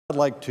I'd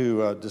like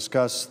to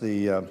discuss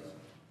the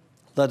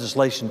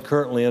legislation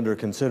currently under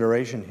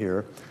consideration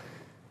here,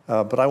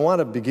 but I want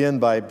to begin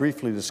by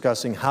briefly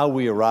discussing how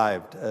we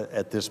arrived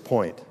at this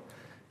point.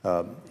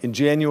 In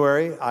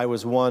January, I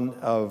was one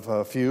of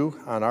a few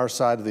on our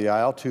side of the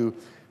aisle to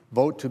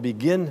vote to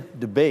begin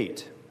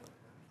debate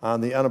on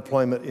the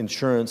unemployment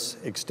insurance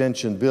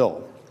extension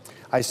bill.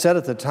 I said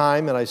at the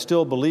time, and I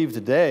still believe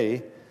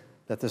today,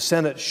 that the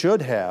Senate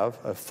should have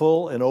a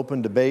full and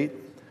open debate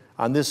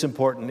on this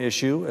important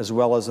issue, as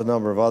well as a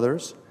number of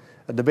others,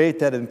 a debate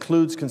that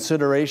includes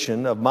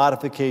consideration of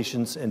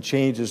modifications and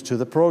changes to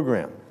the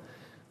program.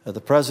 The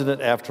President,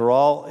 after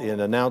all, in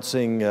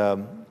announcing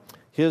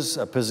his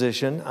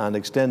position on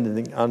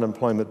extending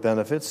unemployment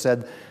benefits,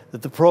 said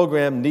that the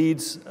program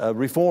needs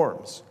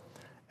reforms,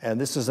 and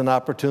this is an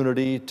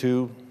opportunity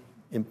to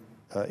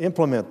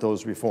implement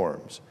those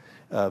reforms.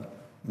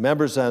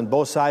 Members on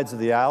both sides of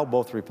the aisle,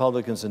 both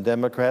Republicans and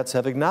Democrats,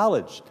 have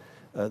acknowledged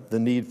the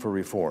need for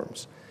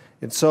reforms.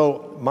 And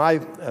so my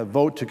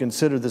vote to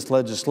consider this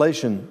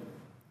legislation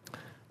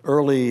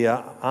early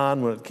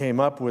on when it came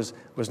up was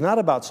not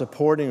about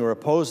supporting or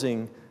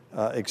opposing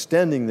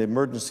extending the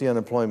emergency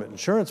unemployment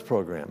insurance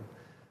program,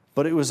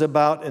 but it was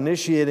about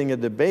initiating a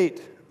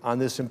debate on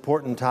this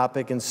important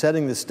topic and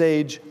setting the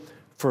stage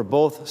for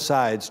both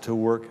sides to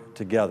work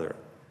together,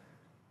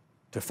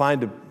 to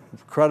find a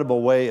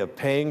credible way of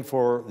paying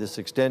for this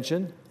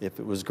extension if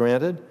it was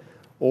granted,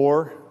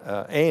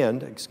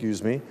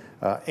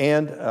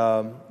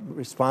 and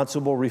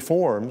responsible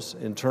reforms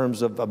in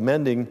terms of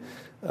amending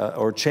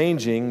or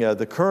changing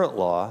the current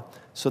law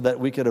so that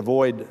we could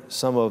avoid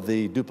some of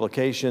the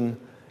duplication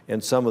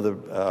and some of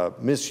the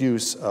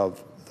misuse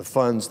of the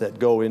funds that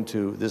go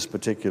into this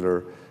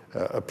particular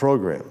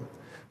program.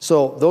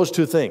 So those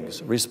two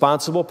things,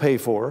 responsible pay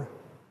for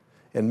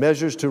and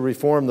measures to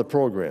reform the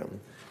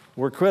program,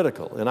 were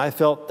critical, and I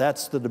felt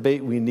that's the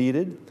debate we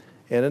needed.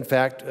 And in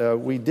fact,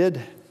 we did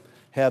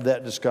have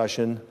that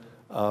discussion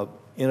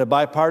in a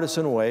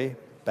bipartisan way,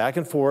 back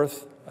and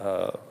forth,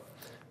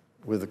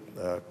 with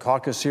a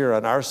caucus here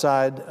on our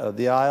side of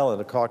the aisle and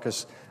a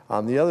caucus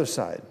on the other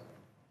side.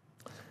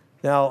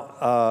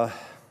 Now,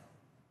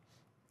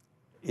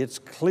 it's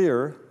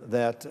clear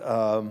that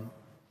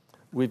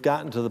we've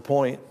gotten to the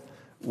point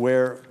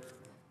where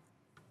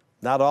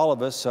not all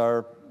of us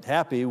are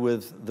happy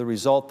with the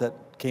result that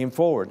came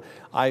forward.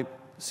 I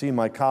see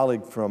my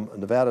colleague from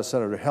Nevada,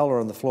 Senator Heller,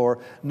 on the floor.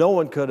 No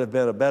one could have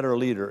been a better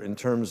leader in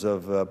terms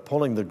of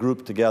pulling the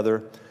group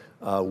together,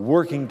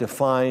 working to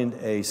find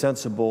a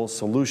sensible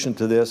solution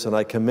to this, and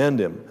I commend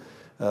him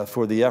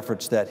for the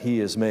efforts that he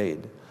has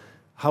made.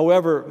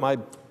 However, my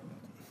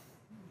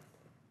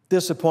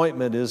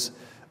disappointment is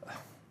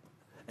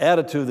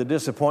added to the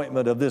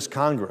disappointment of this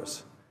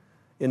Congress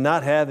in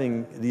not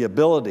having the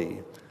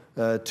ability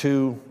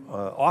to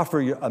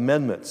offer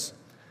amendments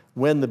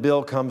when the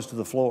bill comes to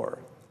the floor.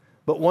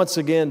 But once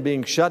again,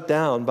 being shut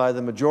down by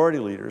the majority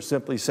leader,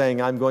 simply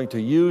saying, I'm going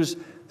to use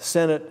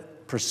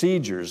Senate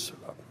procedures,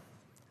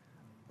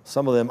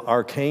 some of them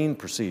arcane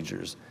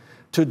procedures,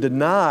 to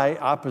deny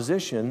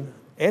opposition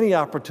any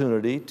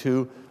opportunity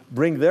to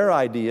bring their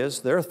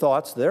ideas, their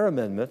thoughts, their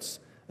amendments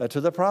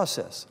to the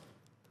process.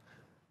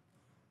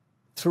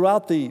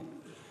 Throughout the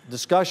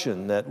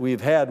discussion that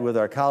we've had with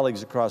our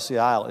colleagues across the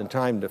aisle in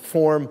trying to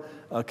form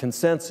a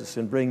consensus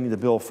in bringing the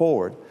bill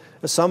forward,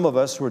 some of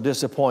us were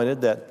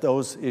disappointed that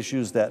those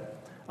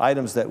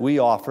items that we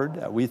offered,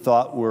 that we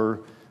thought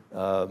were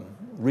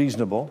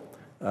reasonable,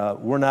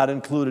 were not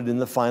included in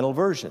the final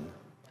version.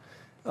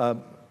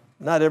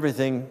 Not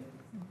everything,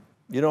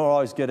 you don't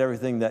always get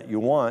everything that you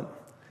want,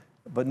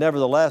 but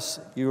nevertheless,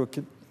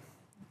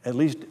 at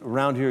least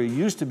around here, you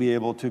used to be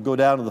able to go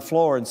down to the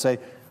floor and say,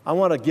 I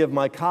want to give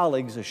my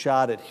colleagues a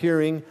shot at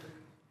hearing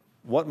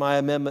what my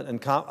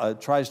amendment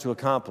tries to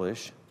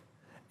accomplish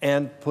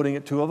and putting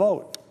it to a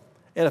vote.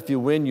 And if you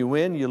win, you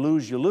win, you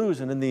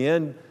lose, and in the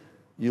end,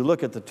 you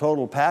look at the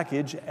total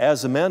package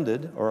as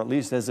amended, or at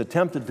least as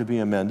attempted to be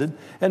amended,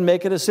 and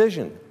make a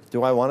decision.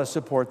 Do I want to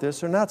support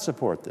this or not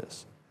support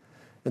this?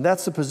 And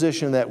that's the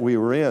position that we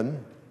were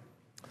in.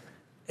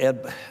 And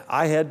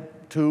I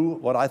had two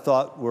what I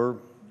thought were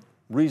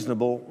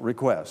reasonable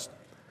requests.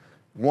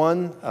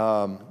 One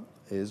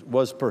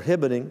was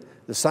prohibiting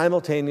the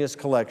simultaneous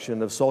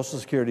collection of Social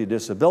Security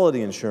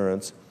disability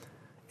insurance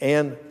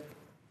and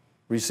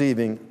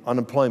receiving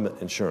unemployment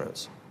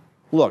insurance.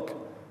 Look,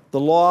 the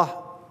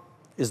law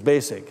is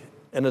basic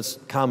and it's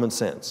common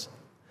sense.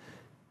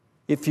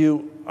 If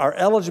you are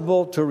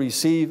eligible to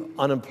receive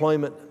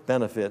unemployment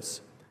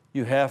benefits,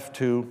 you have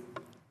to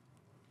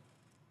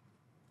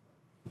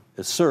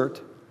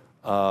assert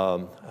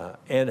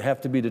and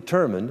have to be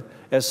determined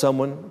as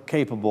someone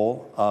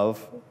capable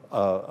of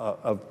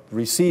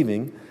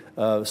receiving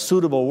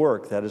suitable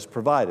work that is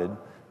provided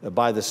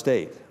by the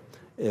state.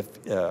 If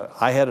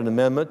I had an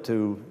amendment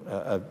to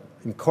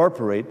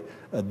incorporate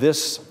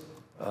this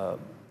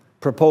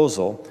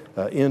proposal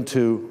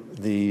into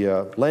the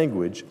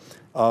language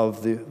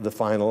of the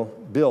final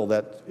bill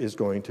that is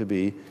going to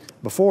be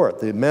before it.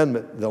 The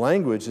amendment, the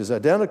language is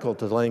identical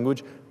to the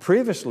language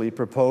previously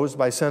proposed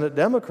by Senate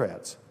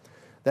Democrats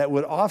that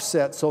would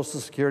offset Social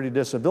Security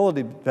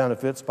disability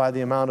benefits by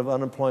the amount of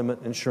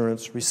unemployment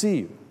insurance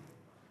received.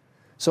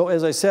 So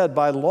as I said,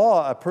 by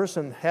law, a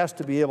person has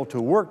to be able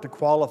to work to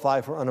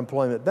qualify for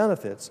unemployment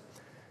benefits.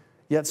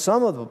 Yet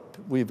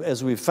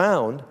as we've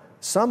found,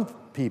 some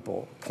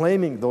people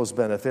claiming those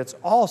benefits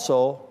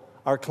also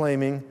are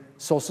claiming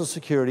Social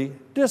Security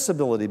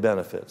disability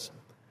benefits.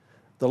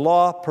 The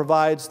law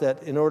provides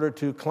that in order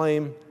to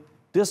claim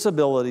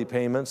disability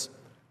payments,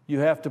 you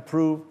have to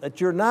prove that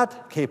you're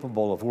not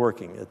capable of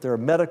working, that there are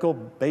medical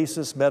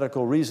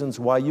reasons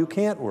why you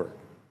can't work.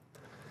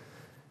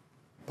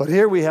 But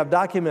here we have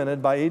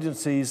documented by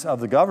agencies of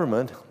the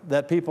government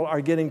that people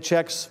are getting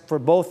checks for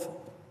both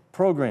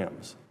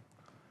programs.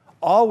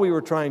 All I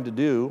was trying to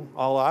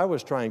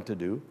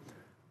do,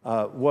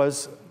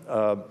 was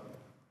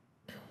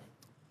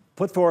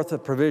put forth a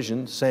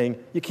provision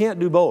saying you can't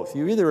do both.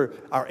 You either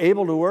are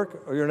able to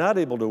work or you're not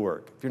able to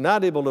work. If you're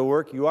not able to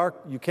work,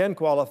 you can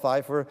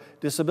qualify for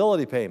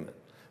disability payment.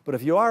 But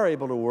if you are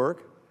able to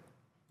work,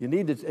 you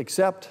need to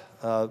accept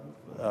the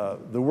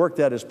work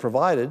that is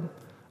provided,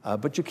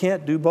 but you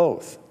can't do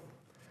both.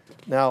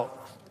 Now,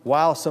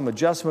 while some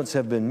adjustments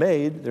have been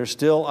made, there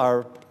still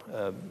are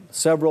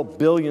several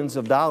billions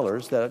of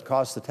dollars that it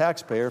costs the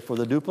taxpayer for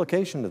the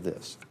duplication of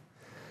this.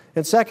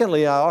 And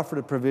secondly, I offered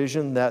a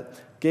provision that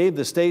gave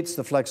the states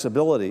the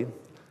flexibility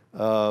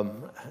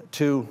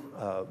to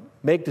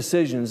make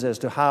decisions as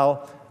to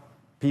how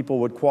people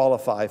would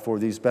qualify for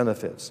these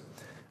benefits.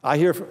 I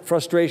hear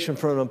frustration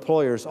from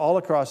employers all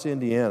across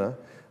Indiana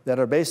that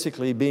are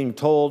basically being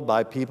told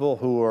by people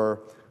who are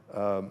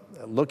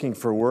looking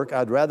for work,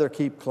 I'd rather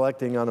keep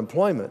collecting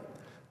unemployment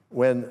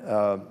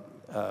rather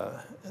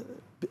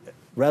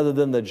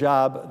than the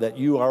job that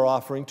you are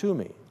offering to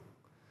me.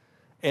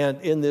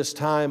 And in this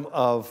time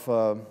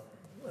of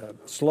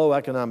slow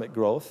economic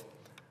growth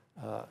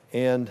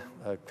and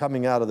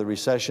coming out of the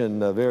recession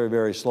very,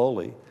 very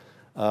slowly,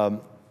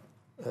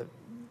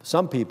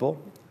 some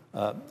people,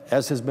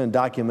 as has been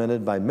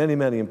documented by many,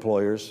 many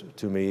employers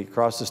to me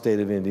across the state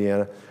of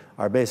Indiana,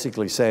 are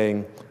basically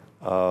saying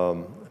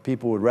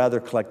people would rather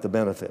collect the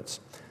benefits.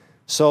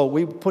 So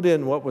we put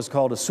in what was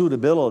called a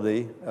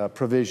suitability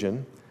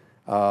provision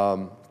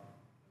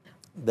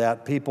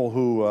that people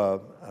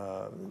who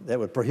that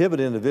would prohibit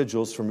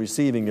individuals from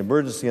receiving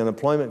emergency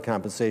unemployment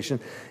compensation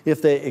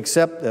if they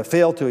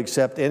fail to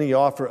accept any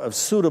offer of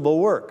suitable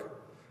work.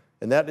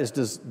 And that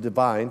is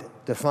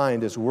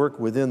defined as work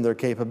within their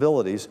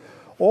capabilities,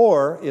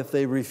 or if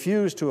they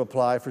refuse to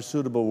apply for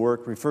suitable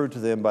work referred to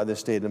them by the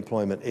state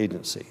employment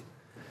agency.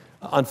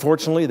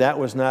 Unfortunately,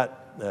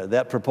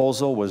 that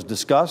proposal was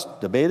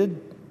discussed,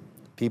 debated.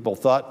 People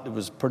thought it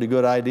was a pretty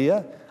good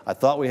idea. I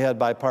thought we had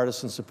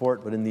bipartisan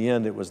support, but in the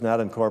end, it was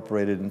not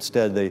incorporated.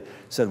 Instead, they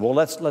said, well,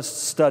 let's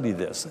study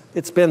this.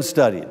 It's been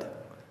studied.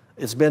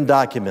 It's been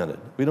documented.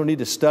 We don't need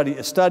to study.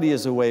 A study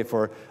is a way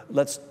for,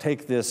 let's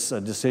take this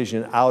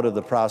decision out of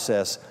the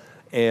process,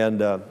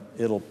 and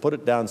it'll put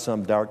it down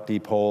some dark,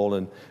 deep hole,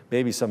 and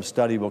maybe some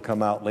study will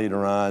come out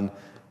later on,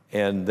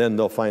 and then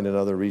they'll find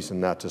another reason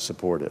not to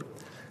support it.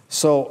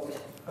 So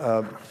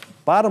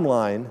bottom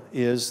line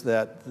is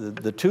that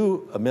the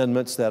two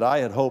amendments that I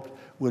had hoped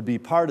would be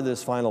part of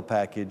this final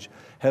package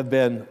have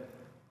been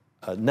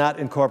not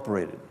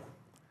incorporated.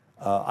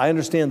 I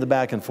understand the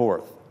back and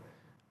forth.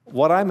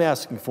 What I'm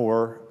asking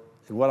for,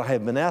 and what I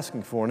have been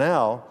asking for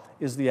now,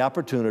 is the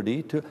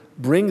opportunity to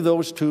bring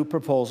those two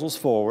proposals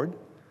forward,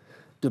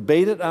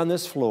 debate it on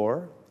this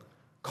floor,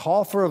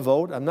 call for a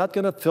vote. I'm not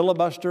going to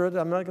filibuster it.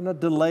 I'm not going to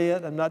delay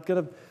it. I'm not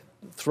going to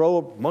throw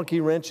a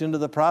monkey wrench into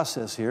the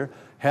process here.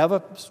 Have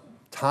a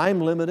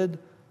time-limited,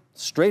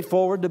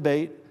 straightforward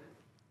debate,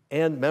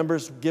 and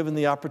members given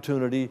the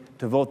opportunity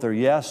to vote their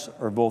yes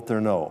or vote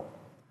their no.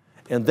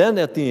 And then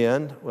at the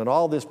end, when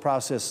all this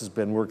process has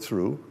been worked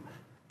through,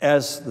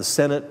 as the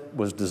Senate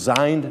was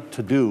designed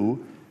to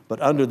do,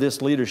 but under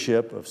this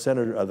leadership of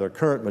the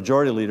current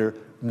majority leader,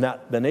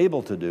 not been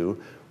able to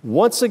do,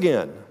 once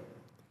again,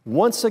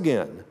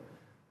 the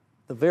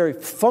very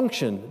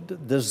function,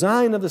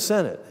 design of the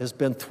Senate has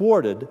been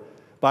thwarted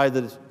by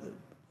the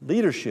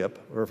leadership,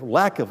 or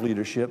lack of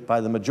leadership, by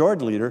the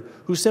majority leader,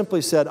 who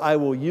simply said, I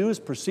will use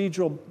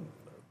procedural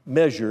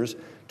measures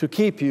to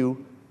keep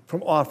you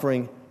from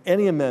offering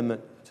any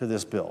amendment to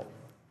this bill.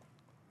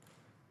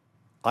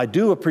 I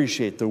do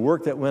appreciate the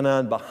work that went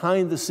on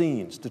behind the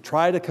scenes to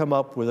try to come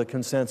up with a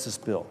consensus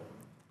bill.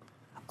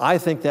 I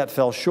think that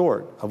fell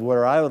short of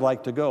where I would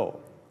like to go.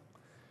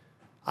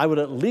 I would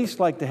at least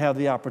like to have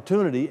the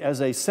opportunity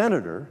as a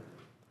senator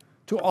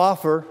to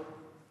offer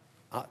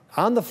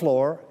on the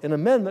floor an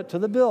amendment to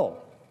the bill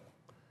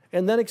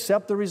and then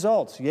accept the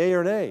results, yay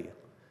or nay.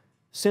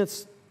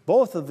 Since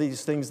both of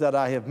these things that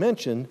I have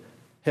mentioned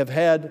have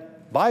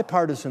had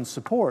bipartisan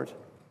support,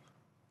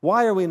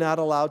 why are we not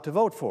allowed to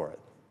vote for it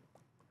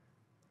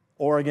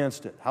or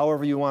against it,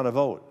 however you want to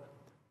vote?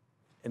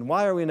 And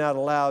why are we not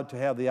allowed to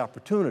have the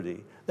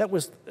opportunity that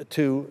was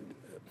to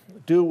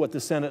do what the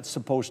Senate's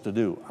supposed to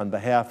do on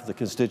behalf of the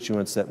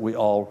constituents that we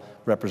all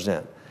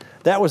represent.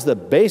 That was the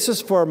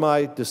basis for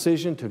my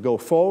decision to go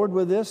forward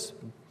with this.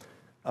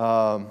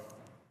 A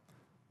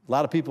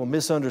lot of people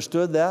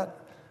misunderstood that,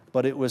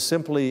 but it was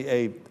simply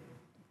a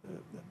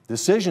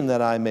decision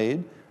that I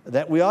made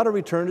that we ought to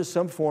return to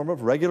some form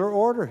of regular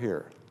order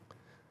here.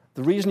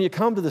 The reason you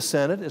come to the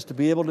Senate is to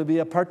be able to be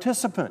a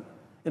participant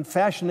in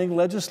fashioning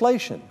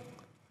legislation.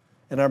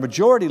 And our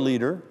majority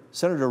leader,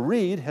 Senator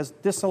Reid, has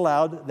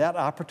disallowed that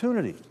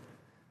opportunity,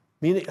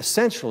 meaning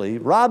essentially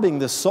robbing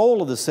the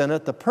soul of the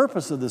Senate, the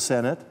purpose of the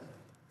Senate,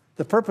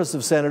 the purpose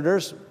of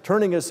senators,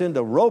 turning us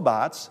into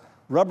robots,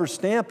 rubber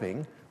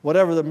stamping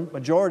whatever the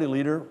majority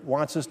leader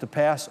wants us to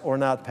pass or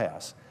not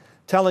pass,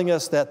 telling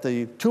us that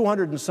the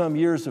 200 and some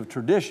years of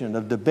tradition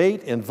of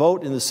debate and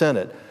vote in the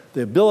Senate,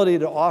 the ability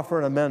to offer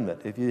an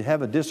amendment if you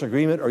have a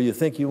disagreement or you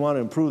think you want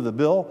to improve the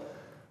bill,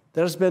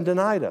 that has been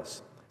denied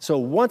us. So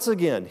once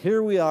again,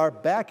 here we are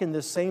back in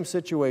this same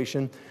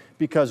situation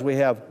because we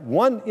have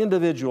one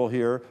individual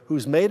here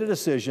who's made a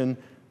decision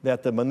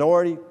that the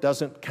minority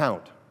doesn't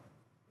count,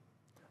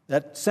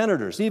 that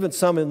senators, even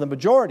some in the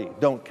majority,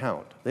 don't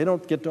count. They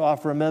don't get to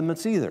offer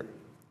amendments either.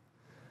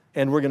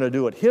 And we're going to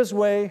do it his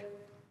way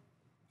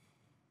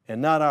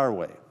and not our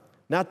way,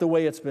 not the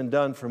way it's been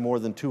done for more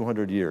than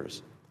 200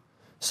 years.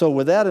 So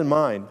with that in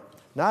mind,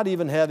 not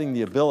even having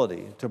the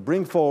ability to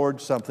bring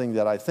forward something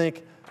that I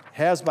think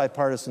has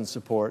bipartisan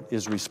support,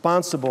 is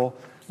responsible,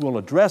 will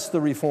address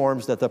the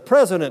reforms that the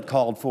President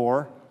called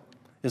for,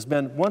 has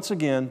been once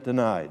again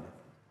denied.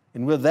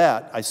 And with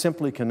that, I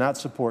simply cannot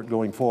support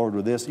going forward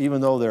with this,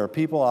 even though there are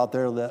people out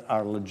there that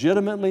are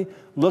legitimately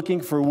looking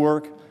for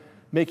work,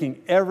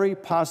 making every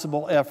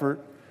possible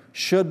effort,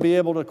 should be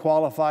able to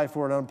qualify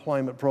for an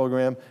unemployment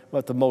program,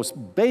 but the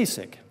most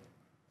basic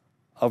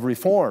of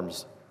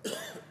reforms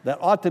that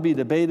ought to be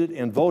debated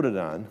and voted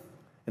on,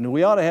 and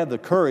we ought to have the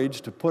courage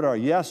to put our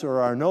yes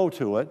or our no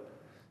to it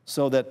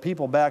so that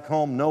people back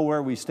home know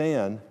where we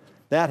stand.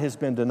 That has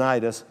been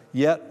denied us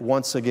yet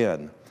once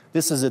again.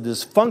 This is a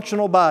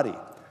dysfunctional body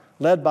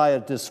led by a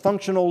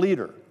dysfunctional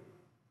leader,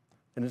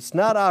 and it's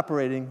not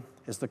operating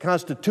as the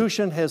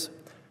Constitution has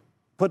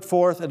put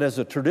forth and as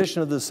the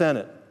tradition of the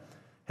Senate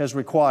has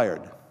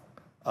required.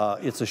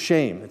 It's a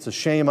shame. It's a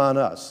shame on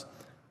us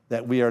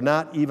that we are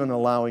not even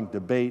allowing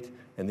debate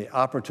and the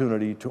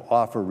opportunity to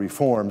offer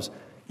reforms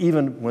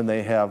even when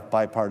they have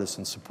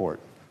bipartisan support.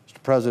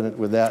 Mr. President,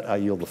 with that, I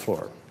yield the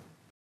floor.